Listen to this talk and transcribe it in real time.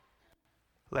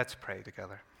Let's pray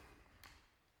together.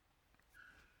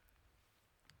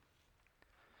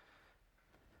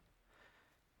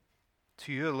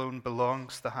 To you alone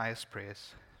belongs the highest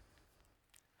praise.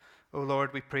 O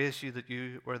Lord, we praise you that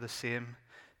you were the same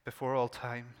before all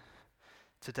time,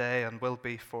 today, and will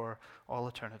be for all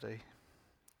eternity.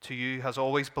 To you has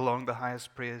always belonged the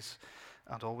highest praise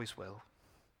and always will.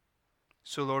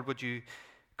 So, Lord, would you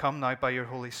come now by your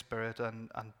Holy Spirit and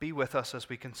be with us as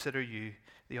we consider you,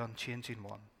 the unchanging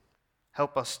one.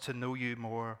 Help us to know you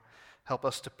more. Help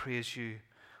us to praise you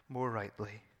more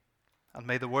rightly. And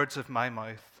may the words of my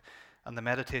mouth and the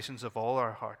meditations of all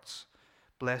our hearts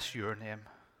bless your name,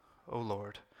 O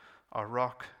Lord, our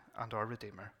rock and our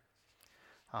Redeemer.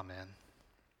 Amen.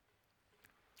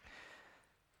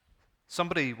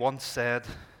 Somebody once said,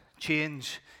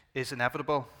 change is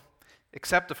inevitable,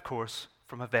 except, of course,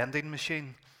 from a vending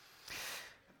machine.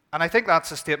 And I think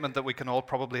that's a statement that we can all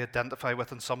probably identify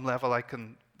with on some level. I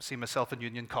can see myself in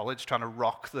Union College trying to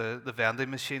rock the vending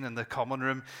machine in the common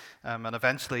room, and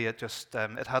eventually it just,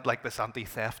 it had like this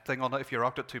anti-theft thing on it. If you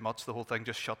rocked it too much, the whole thing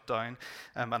just shut down.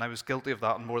 And I was guilty of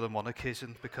that on more than one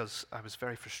occasion because I was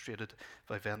very frustrated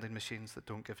by vending machines that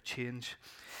don't give change.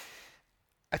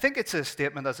 I think it's a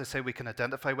statement, as I say, we can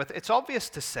identify with. It's obvious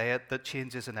to say it that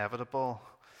change is inevitable.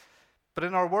 But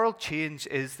in our world, change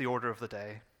is the order of the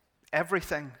day.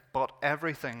 Everything, but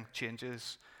everything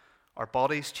changes. Our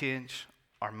bodies change,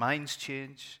 our minds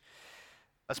change.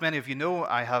 As many of you know,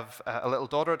 I have a little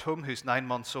daughter at home who's 9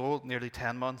 months old, nearly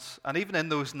 10 months. And even in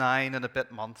those 9 and a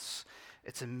bit months,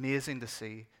 it's amazing to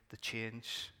see the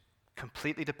change.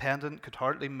 Completely dependent, could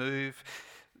hardly move,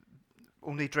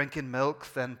 only drinking milk,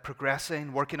 then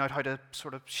progressing, working out how to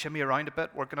sort of shimmy around a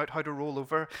bit, working out how to roll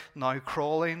over, now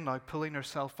crawling, now pulling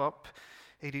herself up,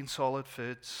 eating solid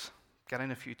foods, getting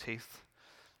a few teeth.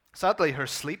 Sadly, her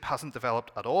sleep hasn't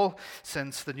developed at all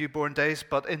since the newborn days,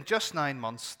 but in just 9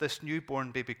 months, this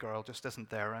newborn baby girl just isn't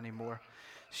there anymore.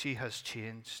 She has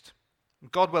changed.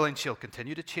 God willing, she'll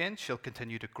continue to change, she'll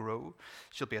continue to grow.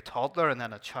 She'll be a toddler and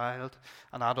then a child,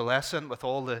 an adolescent with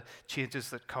all the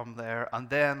changes that come there, and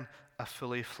then a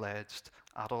fully fledged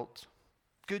adult.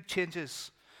 Good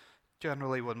changes,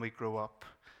 generally, when we grow up.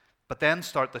 But then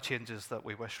start the changes that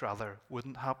we wish rather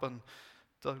wouldn't happen,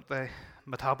 don't they?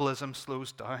 Metabolism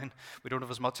slows down. We don't have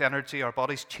as much energy. Our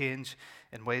bodies change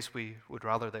in ways we would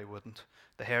rather they wouldn't.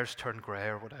 The hairs turn grey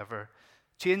or whatever.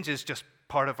 Change is just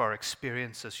part of our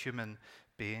experience as human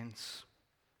beings.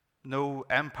 No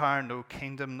empire, no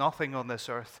kingdom, nothing on this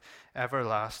earth ever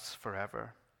lasts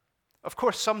forever. Of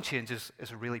course, some change is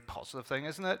a really positive thing,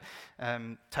 isn't it?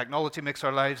 Technology makes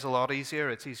our lives a lot easier.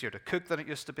 It's easier to cook than it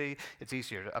used to be. It's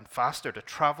easier and faster to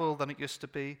travel than it used to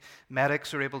be.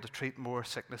 Medics are able to treat more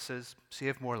sicknesses,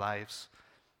 save more lives.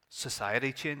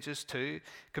 Society changes too.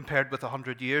 Compared with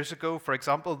 100 years ago, for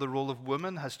example, the role of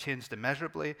women has changed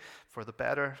immeasurably for the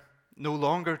better. No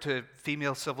longer do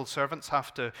female civil servants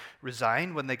have to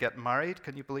resign when they get married.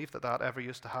 Can you believe that that ever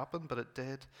used to happen? But it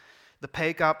did. The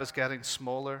pay gap is getting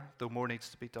smaller, though more needs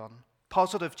to be done.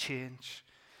 Positive change,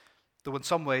 though in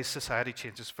some ways society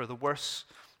changes for the worse.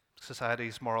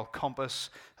 Society's moral compass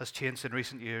has changed in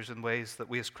recent years in ways that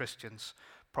we as Christians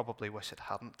probably wish it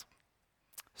hadn't.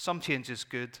 Some change is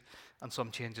good and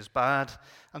some change is bad,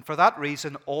 and for that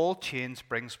reason, all change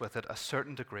brings with it a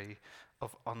certain degree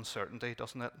of uncertainty,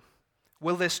 doesn't it?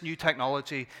 Will this new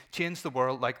technology change the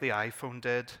world like the iPhone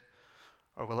did,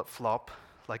 or will it flop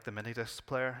like the mini disc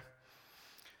player?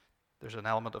 There's an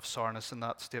element of sourness in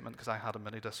that statement because I had a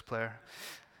mini disc player,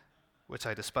 which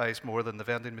I despise more than the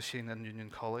vending machine in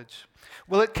Union College.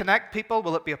 Will it connect people?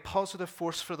 Will it be a positive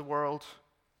force for the world?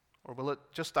 Or will it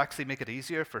just actually make it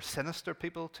easier for sinister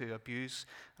people to abuse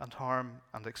and harm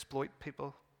and exploit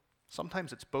people?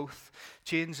 Sometimes it's both.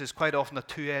 Change is quite often a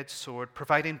two-edged sword,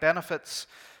 providing benefits,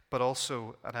 but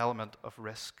also an element of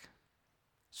risk.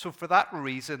 So for that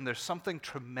reason, there's something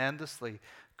tremendously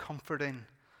comforting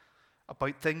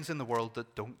about things in the world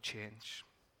that don't change.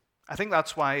 I think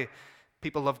that's why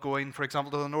people love going, for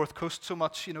example, to the North Coast so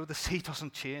much. You know, the sea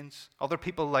doesn't change. Other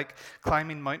people like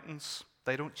climbing mountains.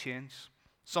 They don't change.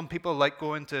 Some people like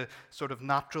going to sort of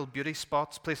natural beauty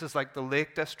spots, places like the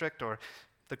Lake District or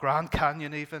the Grand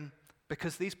Canyon even,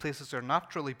 because these places are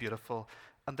naturally beautiful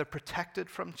and they're protected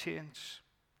from change.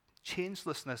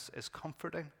 Changelessness is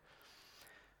comforting.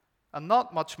 And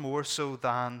not much more so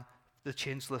than the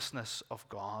changelessness of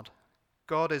God.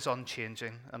 God is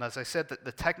unchanging, and as I said,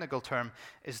 the technical term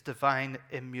is divine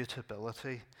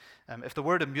immutability. If the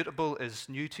word immutable is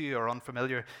new to you or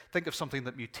unfamiliar, think of something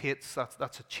that mutates,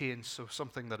 that's a change, so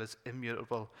something that is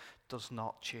immutable does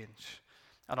not change.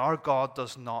 And our God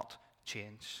does not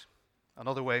change.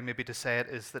 Another way maybe to say it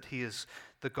is that he is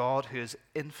the God who is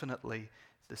infinitely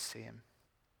the same.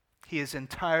 He is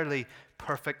entirely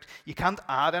perfect. You can't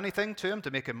add anything to him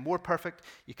to make him more perfect.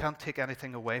 You can't take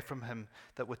anything away from him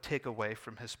that would take away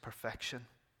from his perfection.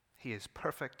 He is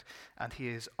perfect and he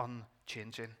is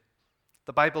unchanging.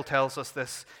 The Bible tells us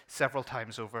this several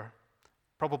times over.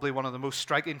 Probably one of the most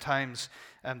striking times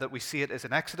that we see it is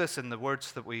in Exodus, in the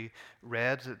words that we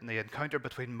read in the encounter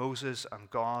between Moses and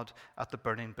God at the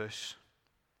burning bush.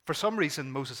 For some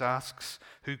reason, Moses asks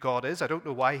who God is. I don't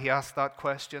know why he asked that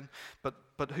question, but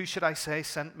who should I say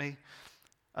sent me?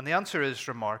 And the answer is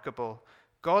remarkable.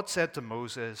 God said to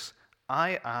Moses,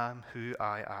 I am who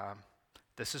I am.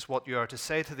 This is what you are to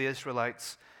say to the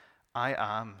Israelites, I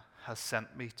am has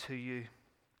sent me to you.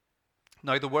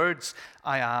 Now the words,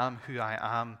 I am who I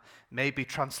am, may be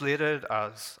translated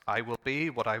as I will be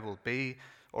what I will be,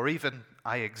 or even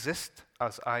I exist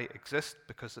as I exist,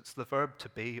 because it's the verb to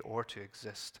be or to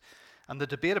exist. And the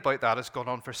debate about that has gone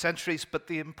on for centuries, but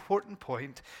the important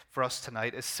point for us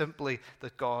tonight is simply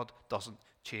that God doesn't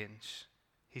change.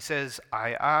 He says,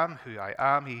 I am who I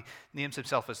am. He names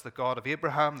himself as the God of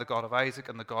Abraham, the God of Isaac,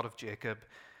 and the God of Jacob.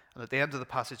 And at the end of the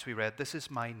passage we read, this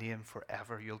is my name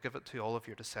forever. You'll give it to all of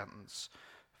your descendants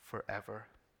forever.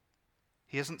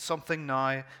 He isn't something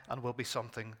now and will be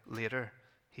something later.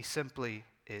 He simply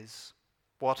is.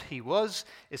 What he was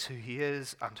is who he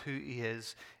is, and who he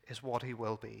is what he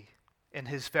will be. In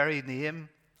his very name,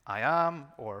 I am,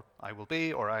 or I will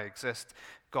be, or I exist,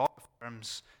 God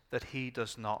affirms that he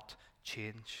does not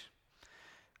change.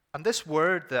 And this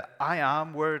word, the I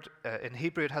am word, in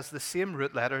Hebrew, it has the same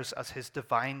root letters as his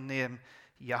divine name,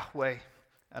 Yahweh.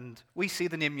 And we see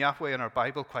the name Yahweh in our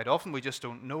Bible quite often. We just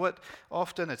don't know it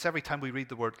often. It's every time we read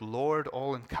the word Lord,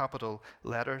 all in capital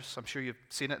letters. I'm sure you've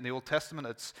seen it in the Old Testament.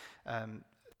 It's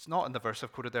not in the verse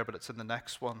I've quoted there, but it's in the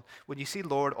next one. When you see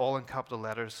Lord, all in capital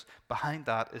letters, behind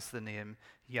that is the name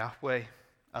Yahweh.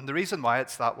 And the reason why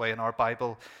it's that way in our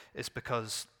Bible is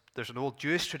because there's an old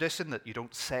Jewish tradition that you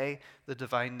don't say the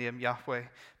divine name Yahweh,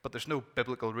 but there's no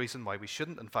biblical reason why we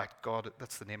shouldn't. In fact,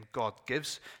 that's the name God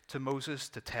gives to Moses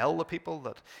to tell the people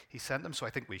that he sent them, so I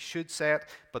think we should say it.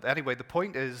 But anyway, the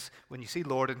point is, when you see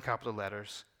Lord in capital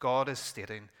letters, God is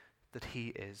stating that he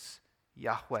is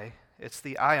Yahweh. It's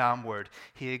the I am word.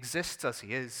 He exists as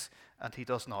he is, and he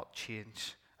does not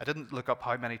change. I didn't look up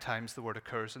how many times the word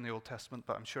occurs in the Old Testament,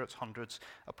 but I'm sure it's hundreds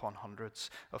upon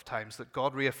hundreds of times that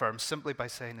God reaffirms simply by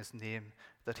saying his name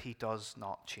that he does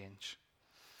not change.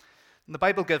 And the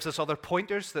Bible gives us other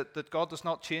pointers that God does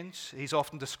not change. He's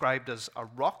often described as a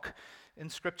rock in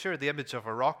Scripture. The image of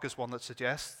a rock is one that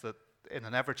suggests that in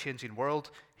an ever-changing world,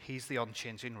 he's the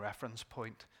unchanging reference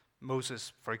point.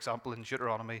 Moses, for example, in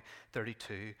Deuteronomy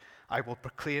 32, I will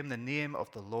proclaim the name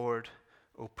of the Lord.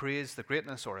 O praise the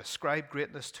greatness or ascribe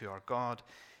greatness to our God.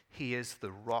 He is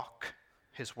the rock.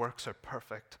 His works are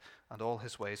perfect and all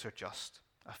his ways are just.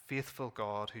 A faithful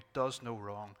God who does no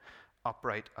wrong,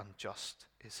 upright and just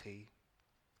is he.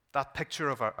 That picture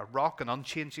of a rock, an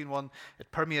unchanging one,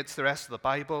 it permeates the rest of the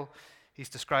Bible. He's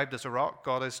described as a rock.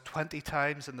 God is 20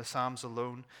 times in the Psalms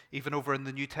alone. Even over in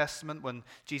the New Testament, when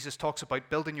Jesus talks about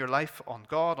building your life on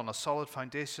God, on a solid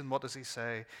foundation, what does he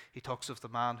say? He talks of the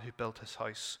man who built his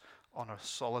house on a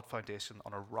solid foundation,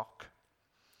 on a rock.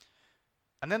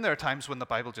 And then there are times when the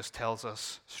Bible just tells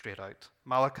us straight out.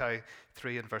 Malachi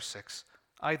 3 and verse 6,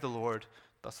 I, the Lord,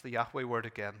 that's the Yahweh word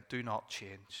again, do not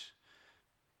change.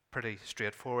 Pretty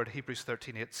straightforward. Hebrews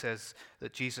 13:8 says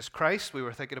that Jesus Christ, we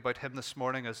were thinking about him this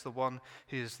morning as the one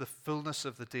who is the fullness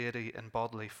of the deity in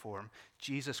bodily form.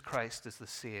 Jesus Christ is the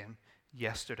same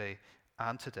yesterday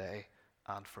and today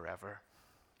and forever.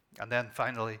 And then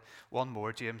finally, one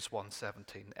more, James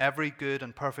 1:17. Every good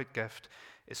and perfect gift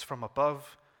is from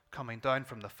above, coming down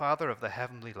from the Father of the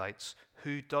heavenly lights,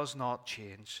 who does not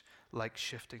change like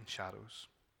shifting shadows.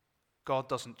 God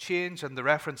doesn't change, and the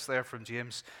reference there from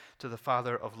James to the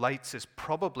Father of lights is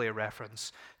probably a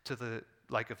reference to the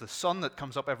like of the sun that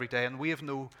comes up every day, and we have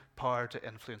no power to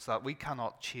influence that. We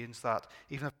cannot change that.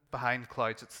 Even if behind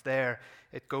clouds, it's there.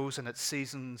 It goes in its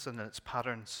seasons and in its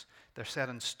patterns. They're set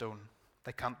in stone.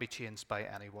 They can't be changed by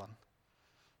anyone.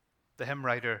 The hymn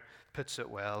writer puts it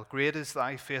well. Great is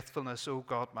thy faithfulness, O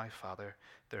God my Father.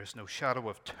 There is no shadow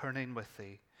of turning with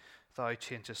thee. Thou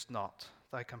changest not.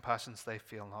 Thy compassions they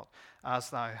fail not. As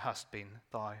thou hast been,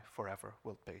 thou forever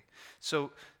wilt be.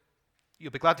 So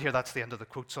you'll be glad to hear that's the end of the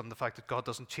quotes on the fact that God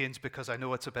doesn't change, because I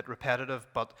know it's a bit repetitive,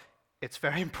 but it's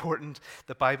very important.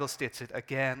 The Bible states it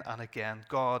again and again.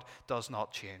 God does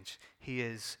not change. He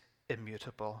is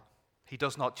immutable. He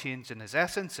does not change in his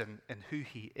essence and in who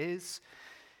he is.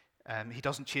 He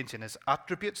doesn't change in his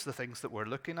attributes, the things that we're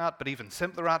looking at, but even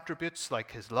simpler attributes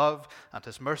like his love and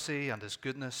his mercy and his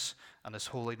goodness and his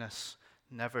holiness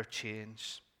never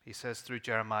change. He says through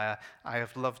Jeremiah, I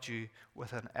have loved you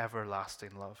with an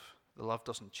everlasting love. The love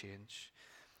doesn't change.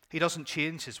 He doesn't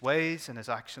change his ways and his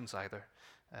actions either.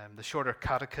 The shorter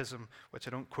catechism, which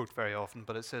I don't quote very often,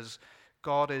 but it says,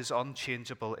 God is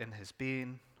unchangeable in his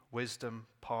being, wisdom,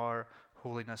 power,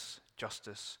 holiness,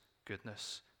 justice,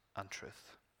 goodness, and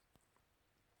truth.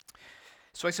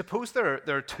 So I suppose there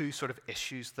are two sort of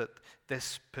issues that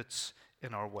this puts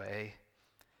in our way.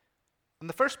 And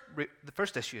the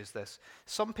first issue is this.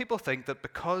 Some people think that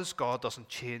because God doesn't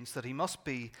change, that he must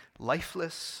be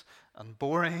lifeless and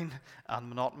boring and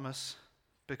monotonous.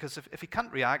 Because if he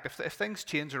can't react, if things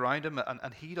change around him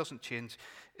and he doesn't change,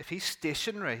 if he's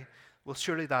stationary, well,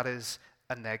 surely that is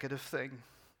a negative thing.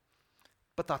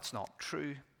 But that's not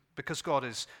true. Because God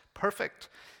is perfect,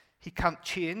 he can't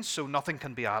change, so nothing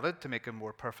can be added to make him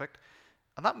more perfect.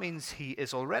 And that means he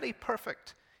is already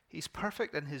perfect. He's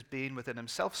perfect in his being within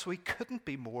himself, so he couldn't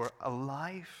be more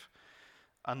alive.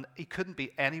 And he couldn't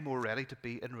be any more ready to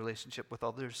be in relationship with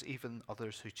others, even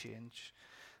others who change.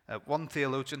 One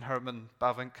theologian, Herman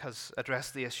Bavinck, has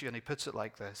addressed the issue, and he puts it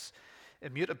like this.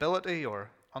 Immutability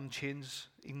or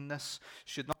unchangingness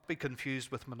should not be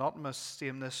confused with monotonous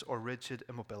sameness or rigid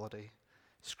immobility.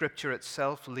 Scripture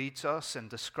itself leads us in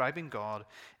describing God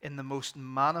in the most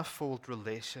manifold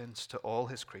relations to all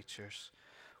his creatures.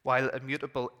 While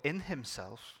immutable in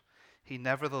himself, he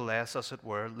nevertheless, as it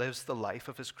were, lives the life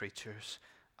of his creatures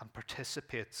and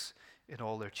participates in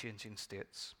all their changing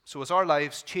states. So as our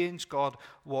lives change, God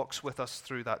walks with us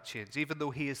through that change. Even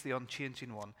though he is the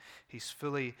unchanging one, he's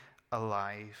fully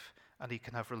alive and he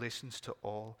can have relations to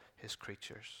all his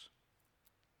creatures.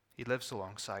 He lives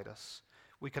alongside us.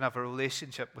 We can have a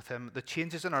relationship with him. The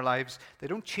changes in our lives, they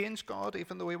don't change God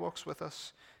even though he walks with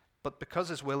us. But because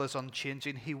his will is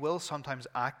unchanging, he will sometimes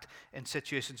act in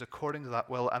situations according to that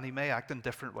will, and he may act in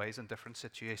different ways in different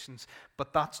situations.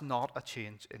 But that's not a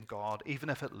change in God, even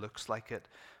if it looks like it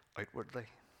outwardly.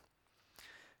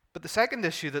 But the second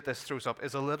issue that this throws up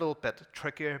is a little bit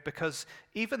trickier, because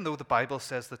even though the Bible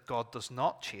says that God does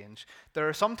not change, there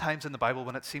are some times in the Bible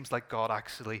when it seems like God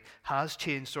actually has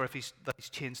changed, or that he's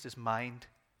changed his mind.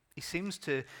 He seems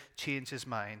to change his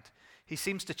mind. He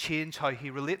seems to change how he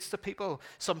relates to people.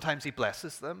 Sometimes he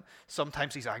blesses them.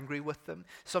 Sometimes he's angry with them.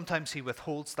 Sometimes he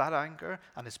withholds that anger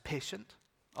and is patient.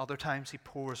 Other times he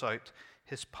pours out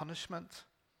his punishment.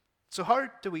 So how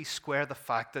do we square the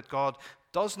fact that God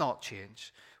does not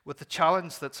change with the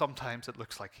challenge that sometimes it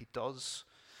looks like he does?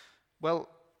 Well,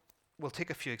 we'll take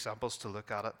a few examples to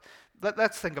look at it.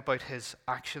 Let's think about his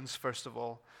actions first of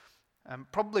all.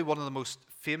 Probably one of the most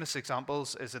famous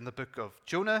examples is in the book of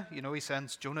Jonah. You know, he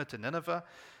sends Jonah to Nineveh,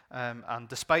 and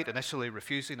despite initially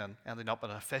refusing and ending up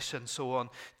in a fish and so on,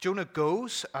 Jonah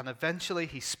goes and eventually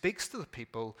he speaks to the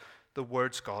people the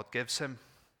words God gives him.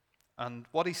 And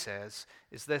what he says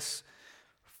is this: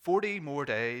 40 more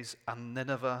days and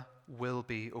Nineveh will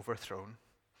be overthrown.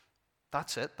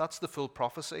 That's it. That's the full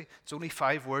prophecy. It's only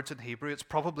 5 words in Hebrew. It's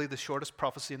probably the shortest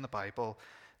prophecy in the Bible.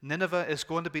 Nineveh is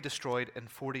going to be destroyed in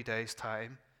 40 days'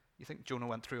 time. You think Jonah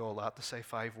went through all that to say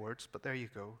 5 words, but there you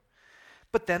go.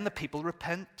 But then the people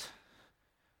repent.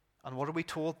 And what are we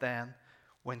told then?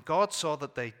 When God saw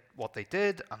that what they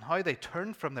did and how they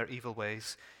turned from their evil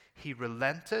ways, he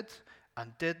relented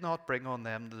and did not bring on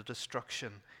them the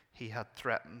destruction he had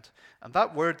threatened. And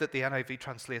that word that the NIV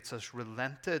translates as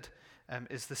relented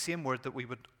is the same word that we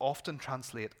would often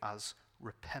translate as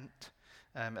repent.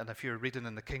 And if you're reading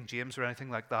in the King James or anything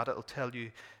like that, it'll tell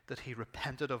you that he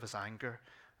repented of his anger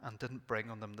and didn't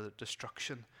bring on them the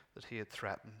destruction that he had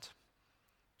threatened.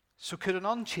 So could an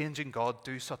unchanging God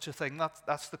do such a thing?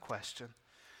 That's the question.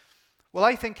 Well,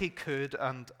 I think he could,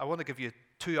 and I want to give you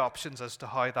 2 options as to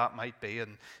how that might be.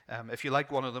 And if you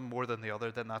like one of them more than the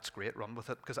other, then that's great, run with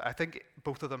it, because I think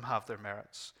both of them have their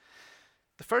merits.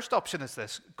 The first option is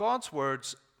this: God's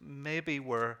words maybe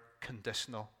were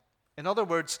conditional. In other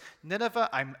words, Nineveh,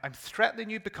 I'm threatening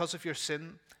you because of your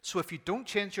sin, so if you don't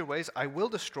change your ways, I will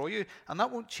destroy you, and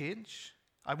that won't change.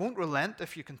 I won't relent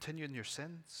if you continue in your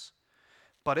sins.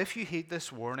 But if you heed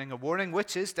this warning, a warning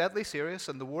which is deadly serious,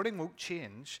 and the warning won't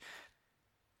change,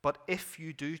 but if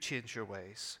you do change your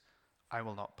ways, I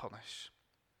will not punish.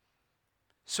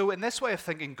 So in this way of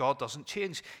thinking, God doesn't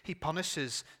change. He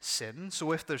punishes sin,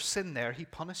 so if there's sin there, he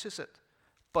punishes it.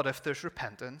 But if there's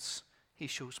repentance, he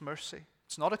shows mercy.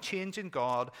 It's not a change in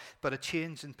God, but a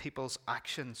change in people's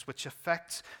actions, which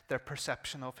affects their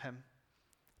perception of him.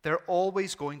 They're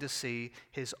always going to see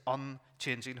his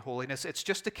unchanging holiness. It's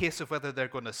just a case of whether they're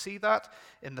going to see that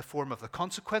in the form of the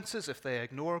consequences if they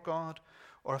ignore God,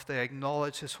 or if they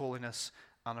acknowledge his holiness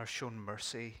and are shown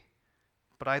mercy.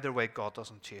 But either way, God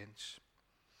doesn't change.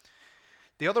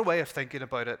 The other way of thinking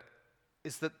about it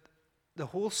is that the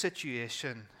whole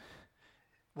situation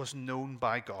was known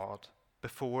by God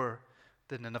before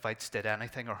the Ninevites did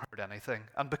anything or heard anything.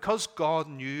 And because God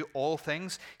knew all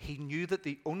things, he knew that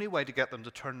the only way to get them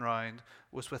to turn around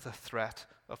was with a threat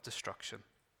of destruction.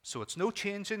 So it's no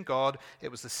change in God. It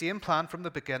was the same plan from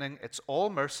the beginning. It's all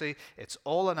mercy. It's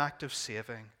all an act of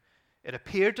saving. It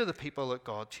appeared to the people that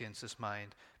God changed his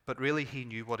mind, but really he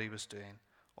knew what he was doing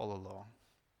all along.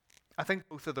 I think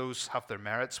both of those have their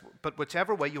merits, but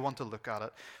whichever way you want to look at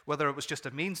it, whether it was just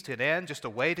a means to an end, just a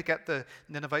way to get the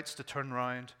Ninevites to turn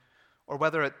around, or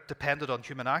whether it depended on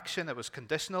human action, it was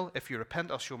conditional. If you repent,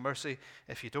 I'll show mercy.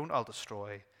 If you don't, I'll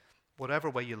destroy. Whatever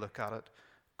way you look at it,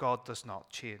 God does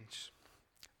not change.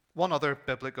 One other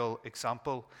biblical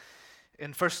example,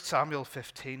 in 1 Samuel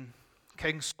 15,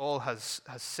 King Saul has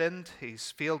sinned,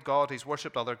 he's failed God, he's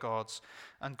worshipped other gods,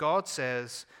 and God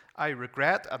says, I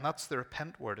regret, and that's the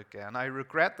repent word again, I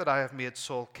regret that I have made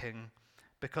Saul king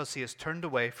because he has turned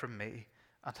away from me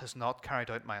and has not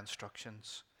carried out my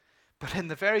instructions. But in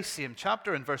the very same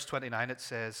chapter, in verse 29, it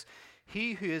says,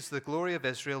 he who is the glory of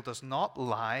Israel does not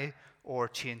lie or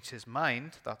change his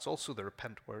mind. That's also the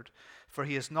repent word. For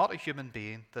he is not a human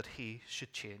being that he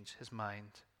should change his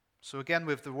mind. So again,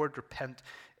 we have the word repent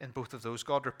in both of those.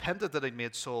 God repented that he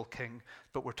made Saul king,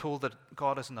 but we're told that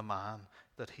God isn't a man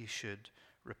that he should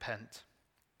repent.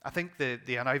 I think the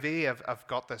NIV have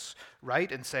got this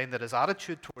right in saying that his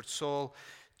attitude towards Saul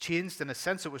changed. In a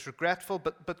sense, it was regretful,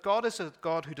 but God is a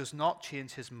God who does not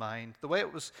change his mind. The way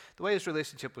his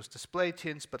relationship was displayed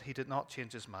changed, but he did not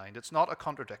change his mind. It's not a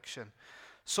contradiction.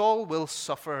 Saul will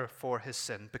suffer for his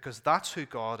sin because that's who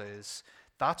God is.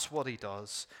 That's what he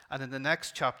does. And in the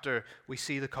next chapter, we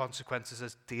see the consequences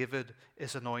as David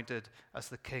is anointed as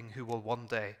the king who will one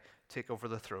day take over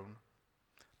the throne.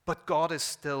 But God is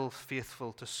still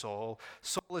faithful to Saul.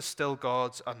 Saul is still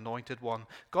God's anointed one.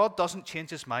 God doesn't change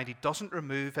his mind. He doesn't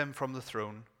remove him from the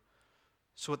throne.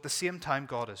 So at the same time,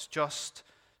 God is just.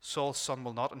 Saul's son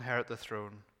will not inherit the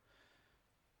throne.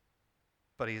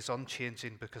 But he is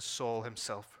unchanging because Saul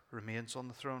himself remains on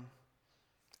the throne.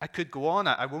 I could go on.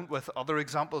 I won't with other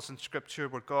examples in Scripture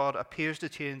where God appears to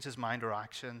change his mind or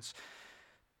actions.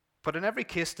 But in every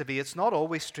case to me, it's not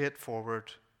always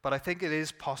straightforward. But I think it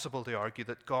is possible to argue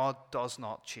that God does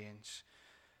not change.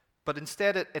 But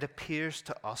instead, it appears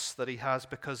to us that he has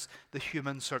because the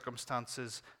human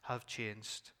circumstances have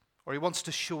changed. Or he wants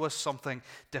to show us something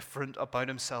different about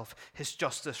himself, his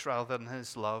justice rather than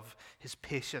his love, his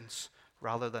patience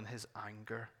rather than his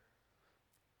anger.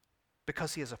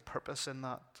 Because he has a purpose in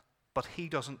that. But he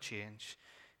doesn't change.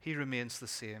 He remains the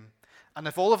same. And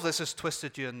if all of this has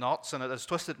twisted you in knots, and it has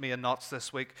twisted me in knots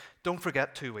this week, don't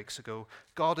forget 2 weeks ago,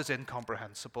 God is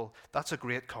incomprehensible. That's a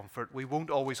great comfort. We won't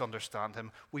always understand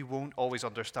him. We won't always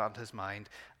understand his mind.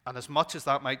 And as much as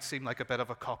that might seem like a bit of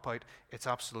a cop-out, it's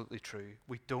absolutely true.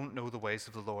 We don't know the ways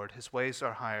of the Lord. His ways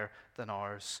are higher than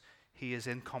ours. He is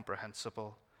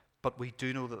incomprehensible. But we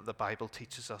do know that the Bible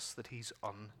teaches us that he's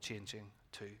unchanging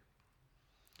too.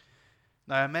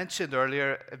 Now, I mentioned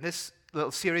earlier in this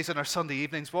little series on our Sunday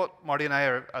evenings, what Marty and I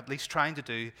are at least trying to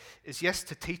do is, yes,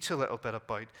 to teach a little bit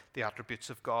about the attributes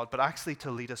of God, but actually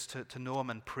to lead us to know him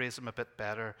and praise him a bit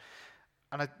better.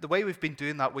 And the way we've been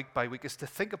doing that week by week is to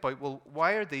think about, well,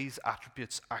 why are these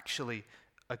attributes actually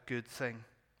a good thing?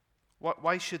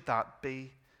 Why should that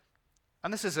be?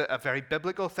 And this is a very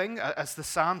biblical thing. As the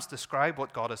Psalms describe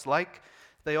what God is like,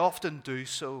 they often do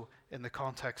so in the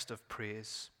context of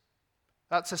praise.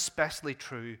 That's especially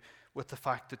true with the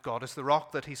fact that God is the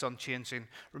rock, that he's unchanging.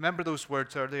 Remember those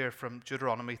words earlier from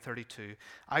Deuteronomy 32.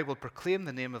 I will proclaim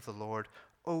the name of the Lord.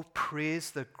 Oh,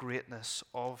 praise the greatness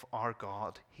of our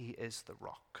God. He is the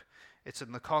rock. It's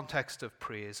in the context of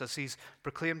praise. As he's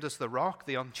proclaimed as the rock,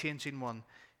 the unchanging one,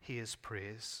 he is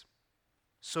praise.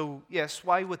 So, yes,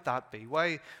 why would that be?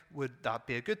 Why would that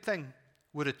be a good thing?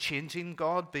 Would a changing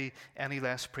God be any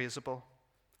less praisable?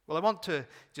 Well, I want to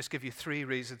just give you 3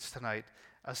 reasons tonight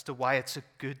as to why it's a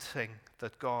good thing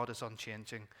that God is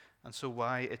unchanging, and so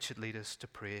why it should lead us to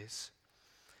praise.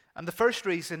 And the first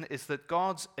reason is that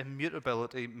God's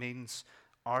immutability means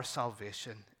our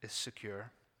salvation is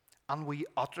secure. And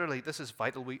this is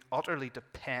vital, we utterly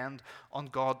depend on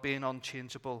God being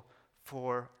unchangeable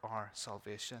for our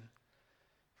salvation.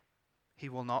 He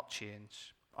will not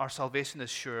change. Our salvation is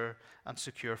sure and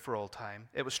secure for all time.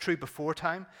 It was true before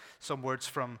time. Some words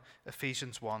from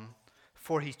Ephesians 1.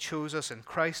 For he chose us in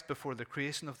Christ before the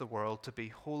creation of the world to be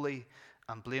holy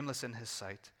and blameless in his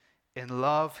sight. In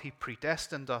love, he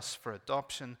predestined us for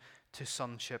adoption to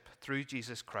sonship through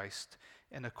Jesus Christ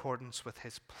in accordance with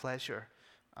his pleasure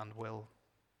and will.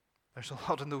 There's a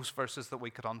lot in those verses that we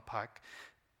could unpack,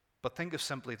 but think of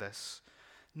simply this.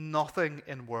 Nothing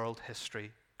in world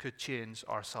history could change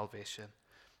our salvation.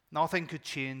 Nothing could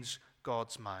change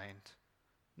God's mind.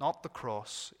 Not the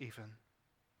cross, even.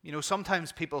 You know,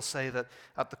 sometimes people say that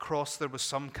at the cross there was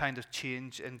some kind of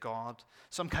change in God,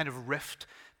 some kind of rift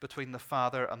between the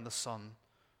Father and the Son,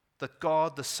 that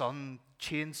God, the Son,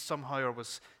 changed somehow or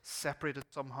was separated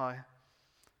somehow.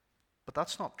 But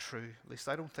that's not true. At least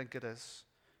I don't think it is.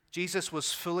 Jesus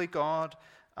was fully God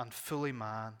and fully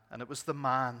man, and it was the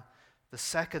man, the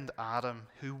second Adam,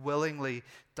 who willingly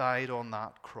died on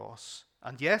that cross.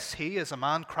 And yes, he, as a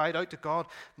man, cried out to God,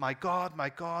 my God,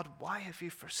 why have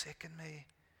you forsaken me?"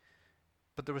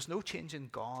 But there was no change in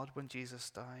God when Jesus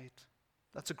died.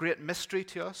 That's a great mystery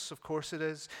to us, of course it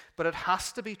is, but it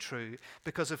has to be true,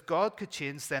 because if God could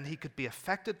change, then he could be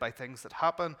affected by things that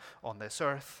happen on this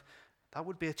earth. That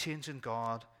would be a change in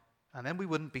God, and then we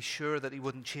wouldn't be sure that he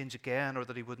wouldn't change again or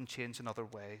that he wouldn't change in other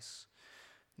ways.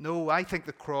 No, I think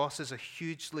the cross is a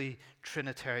hugely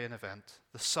Trinitarian event.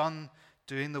 The Son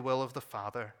doing the will of the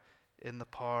Father in the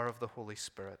power of the Holy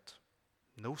Spirit.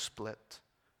 No split,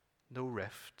 no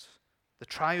rift. The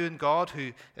triune God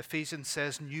who, Ephesians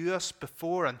says, knew us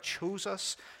before and chose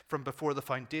us from before the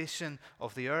foundation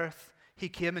of the earth. He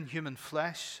came in human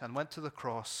flesh and went to the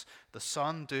cross, the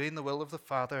Son doing the will of the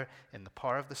Father in the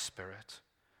power of the Spirit.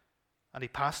 And he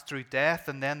passed through death,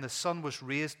 and then the Son was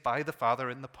raised by the Father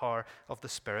in the power of the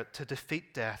Spirit to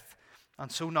defeat death.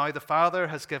 And so now the Father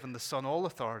has given the Son all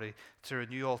authority to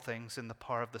renew all things in the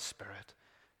power of the Spirit.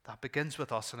 That begins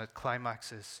with us and it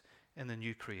climaxes in the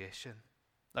new creation.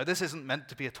 Now, this isn't meant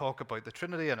to be a talk about the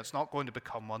Trinity, and it's not going to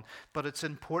become one, but it's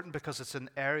important because it's an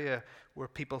area where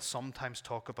people sometimes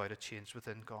talk about a change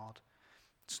within God.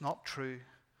 It's not true,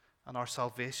 and our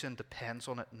salvation depends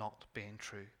on it not being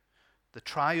true. The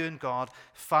triune God,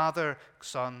 Father,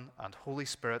 Son, and Holy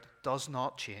Spirit does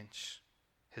not change.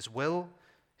 His will,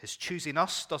 his choosing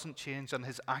us doesn't change, and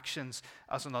his actions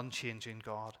as an unchanging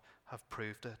God have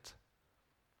proved it.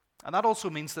 And that also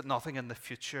means that nothing in the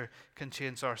future can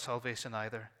change our salvation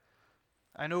either.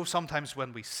 I know sometimes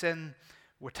when we sin,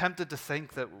 we're tempted to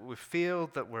think that we've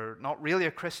failed, that we're not really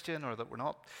a Christian, or that we're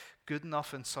not good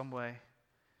enough in some way.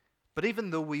 But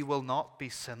even though we will not be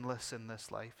sinless in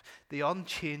this life, the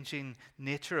unchanging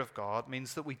nature of God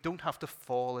means that we don't have to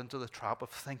fall into the trap of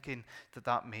thinking that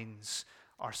that means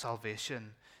our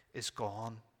salvation is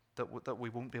gone, that we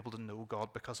won't be able to know God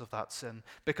because of that sin.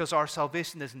 Because our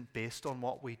salvation isn't based on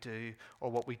what we do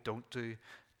or what we don't do,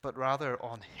 but rather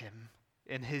on him,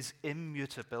 in his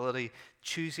immutability,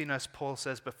 choosing us, Paul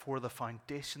says, before the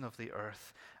foundation of the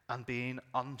earth, and being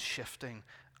unshifting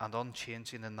and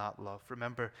unchanging in that love.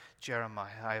 Remember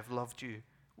Jeremiah, I have loved you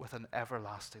with an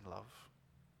everlasting love.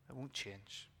 It won't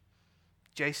change.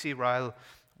 J.C. Ryle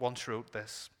once wrote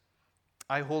this: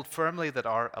 I hold firmly that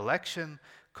our election,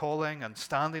 calling, and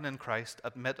standing in Christ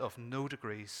admit of no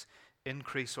degrees,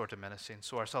 increase or diminishing.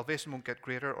 So our salvation won't get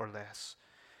greater or less.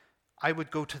 I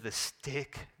would go to the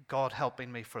stake, God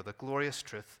helping me, for the glorious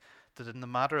truth that in the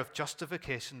matter of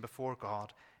justification before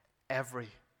God, every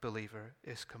believer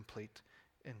is complete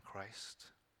in Christ.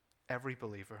 Every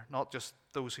believer, not just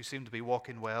those who seem to be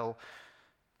walking well,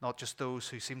 not just those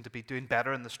who seem to be doing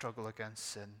better in the struggle against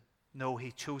sin. No,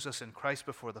 he chose us in Christ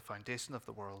before the foundation of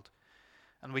the world.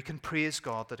 And we can praise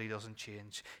God that he doesn't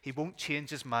change. He won't change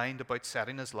his mind about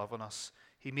setting his love on us.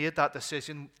 He made that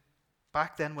decision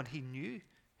back then when he knew.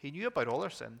 He knew about all our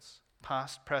sins,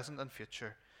 past, present, and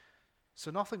future. So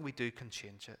nothing we do can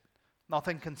change it.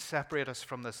 Nothing can separate us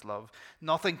from this love.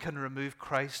 Nothing can remove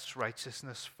Christ's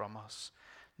righteousness from us.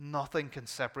 Nothing can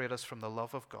separate us from the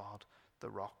love of God, the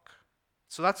rock.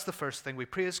 So that's the first thing. We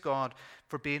praise God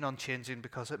for being unchanging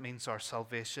because it means our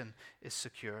salvation is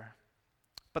secure.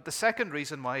 But the second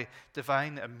reason why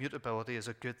divine immutability is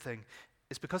a good thing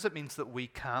is because it means that we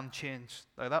can change.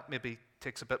 Now that maybe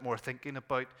takes a bit more thinking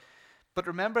about. But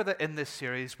remember that in this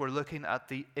series we're looking at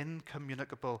the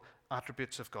incommunicable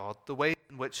attributes of God, the way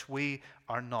in which we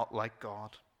are not like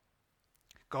God.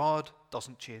 God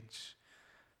doesn't change,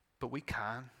 but we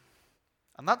can.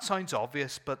 And that sounds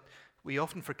obvious, but we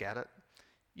often forget it.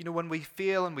 You know, when we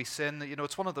fail and we sin, you know,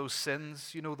 it's one of those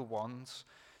sins, you know, the ones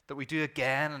that we do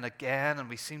again and again, and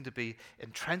we seem to be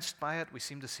entrenched by it. We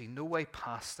seem to see no way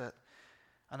past it.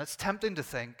 And it's tempting to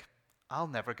think, I'll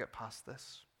never get past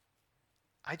this.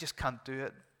 I just can't do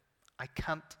it. I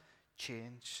can't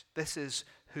change. This is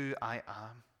who I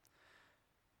am.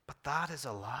 But that is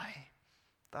a lie.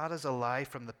 That is a lie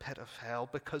from the pit of hell,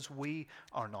 because we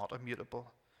are not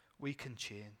immutable. We can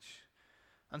change.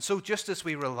 And so just as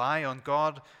we rely on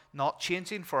God not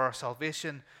changing for our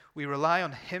salvation, we rely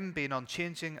on Him being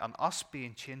unchanging and us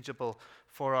being changeable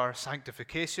for our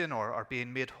sanctification, or our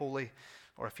being made holy,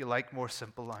 or if you like more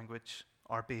simple language,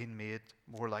 our being made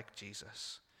more like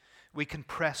Jesus. We can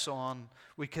press on.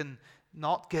 We can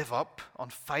not give up on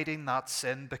fighting that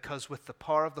sin, because with the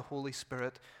power of the Holy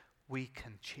Spirit, we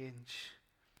can change.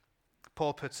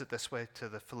 Paul puts it this way to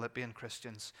the Philippian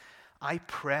Christians: I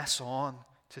press on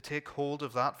to take hold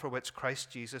of that for which Christ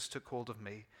Jesus took hold of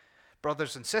me.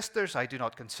 Brothers and sisters, I do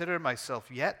not consider myself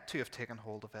yet to have taken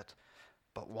hold of it,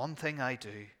 but one thing I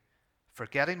do,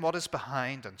 forgetting what is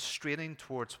behind and straining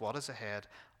towards what is ahead,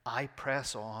 I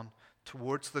press on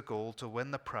towards the goal to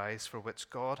win the prize for which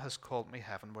God has called me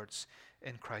heavenwards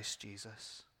in Christ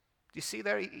Jesus. Do you see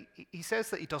there? He says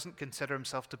that he doesn't consider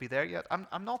himself to be there yet.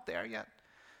 I'm not there yet.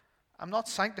 I'm not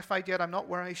sanctified yet. I'm not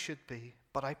where I should be,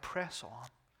 but I press on.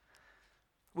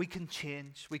 We can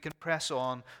change. We can press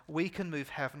on. We can move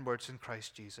heavenwards in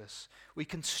Christ Jesus. We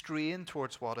can strain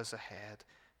towards what is ahead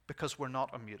because we're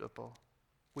not immutable.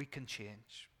 We can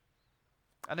change.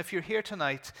 And if you're here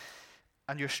tonight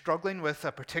and you're struggling with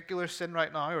a particular sin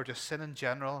right now, or just sin in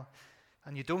general,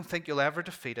 and you don't think you'll ever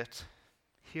defeat it,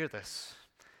 hear this.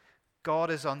 God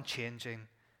is unchanging,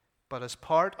 but as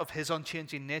part of His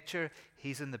unchanging nature,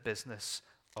 He's in the business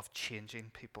of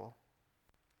changing people.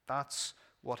 That's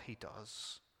what He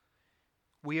does.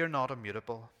 We are not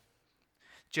immutable.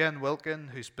 Jen Wilkin,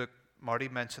 whose book Marty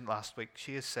mentioned last week,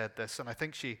 she has said this, and I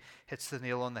think she hits the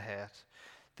nail on the head.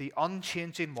 The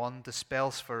unchanging one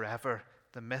dispels forever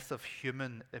the myth of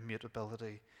human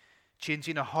immutability,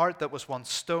 changing a heart that was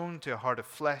once stone to a heart of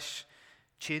flesh,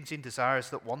 changing desires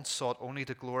that once sought only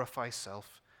to glorify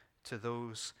self to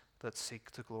those that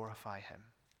seek to glorify Him.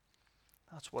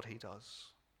 That's what He does.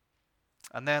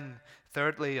 And then,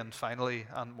 thirdly and finally,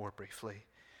 and more briefly,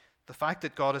 the fact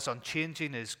that God is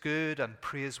unchanging is good and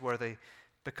praiseworthy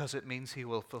because it means He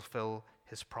will fulfill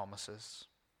His promises.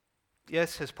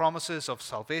 Yes, His promises of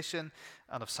salvation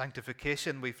and of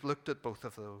sanctification, we've looked at both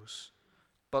of those.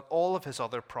 But all of His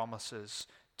other promises,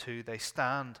 too, they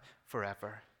stand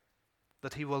forever.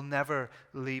 That He will never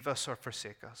leave us or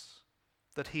forsake us.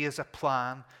 That He has a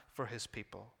plan for His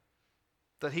people.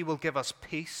 That He will give us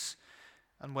peace,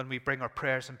 and when we bring our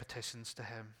prayers and petitions to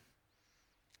Him.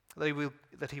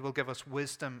 That He will give us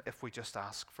wisdom if we just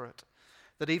ask for it.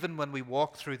 That even when we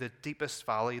walk through the deepest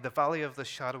valley, the valley of the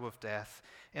shadow of death,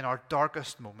 in our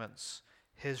darkest moments,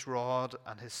 His rod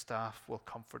and His staff will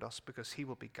comfort us because He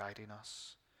will be guiding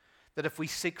us. That if we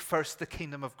seek first the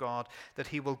kingdom of God, that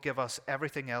He will give us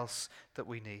everything else that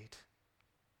we need.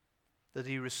 That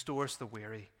He restores the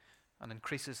weary and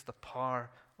increases the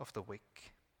power of the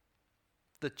weak.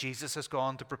 That Jesus has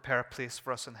gone to prepare a place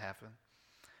for us in heaven.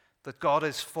 That God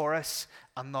is for us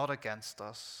and not against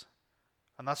us.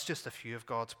 And that's just a few of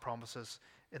God's promises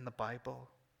in the Bible.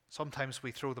 Sometimes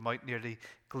we throw them out nearly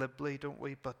glibly, don't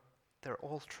we? But they're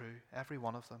all true, every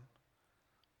one of them.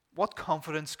 What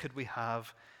confidence could we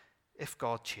have if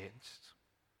God changed?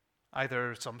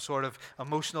 Either some sort of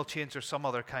emotional change or some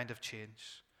other kind of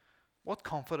change. What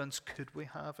confidence could we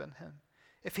have in Him?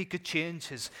 If He could change,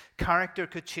 His character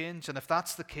could change, and if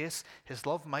that's the case, His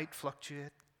love might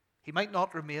fluctuate. He might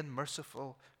not remain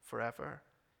merciful forever.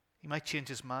 He might change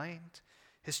His mind.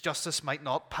 His justice might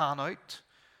not pan out.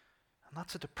 And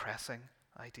that's a depressing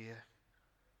idea.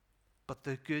 But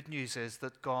the good news is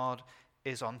that God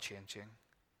is unchanging.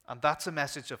 And that's a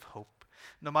message of hope.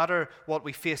 No matter what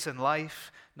we face in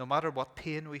life, no matter what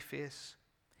pain we face,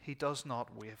 He does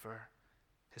not waver.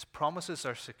 His promises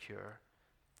are secure.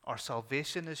 Our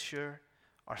salvation is sure.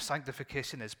 Our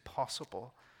sanctification is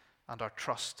possible. And our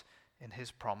trust in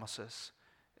His promises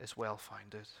is well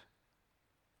founded.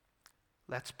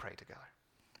 Let's pray together.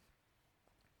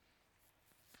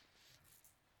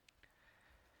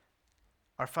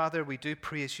 Our Father, we do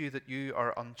praise You that You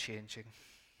are unchanging.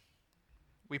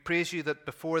 We praise You that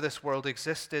before this world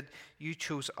existed, You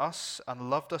chose us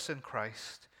and loved us in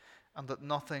Christ, and that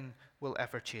nothing will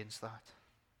ever change that.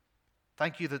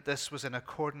 Thank You that this was in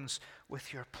accordance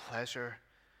with Your pleasure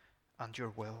and Your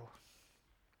will.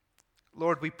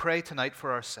 Lord, we pray tonight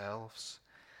for ourselves.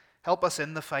 Help us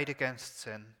in the fight against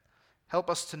sin. Help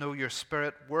us to know Your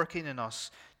Spirit working in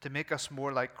us to make us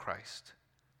more like Christ.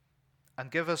 And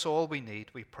give us all we need,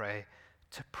 we pray,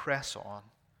 to press on,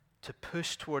 to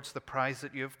push towards the prize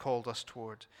that You have called us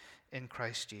toward in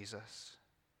Christ Jesus.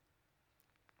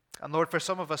 And Lord, for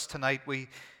some of us tonight, we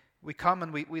come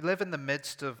and we live in the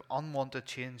midst of unwanted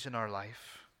change in our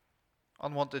life.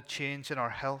 unwanted change in our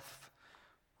health,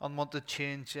 unwanted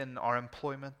change in our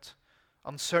employment,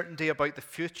 uncertainty about the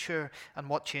future and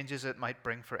what changes it might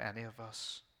bring for any of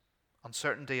us,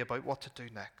 uncertainty about what to do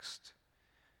next.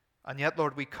 And yet,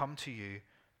 Lord, we come to you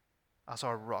as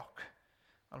our rock,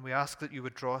 and we ask that you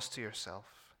would draw us to yourself.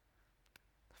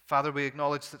 Father, we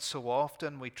acknowledge that so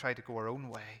often we try to go our own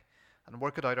way and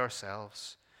work it out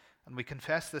ourselves, and we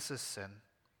confess this as sin.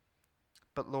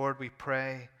 But Lord, we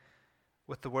pray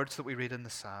with the words that we read in the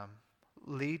psalm,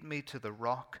 lead me to the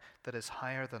rock that is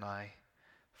higher than I,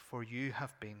 for you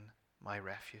have been my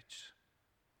refuge.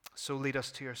 So lead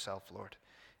us to yourself, Lord,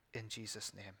 in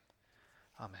Jesus' name.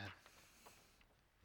 Amen.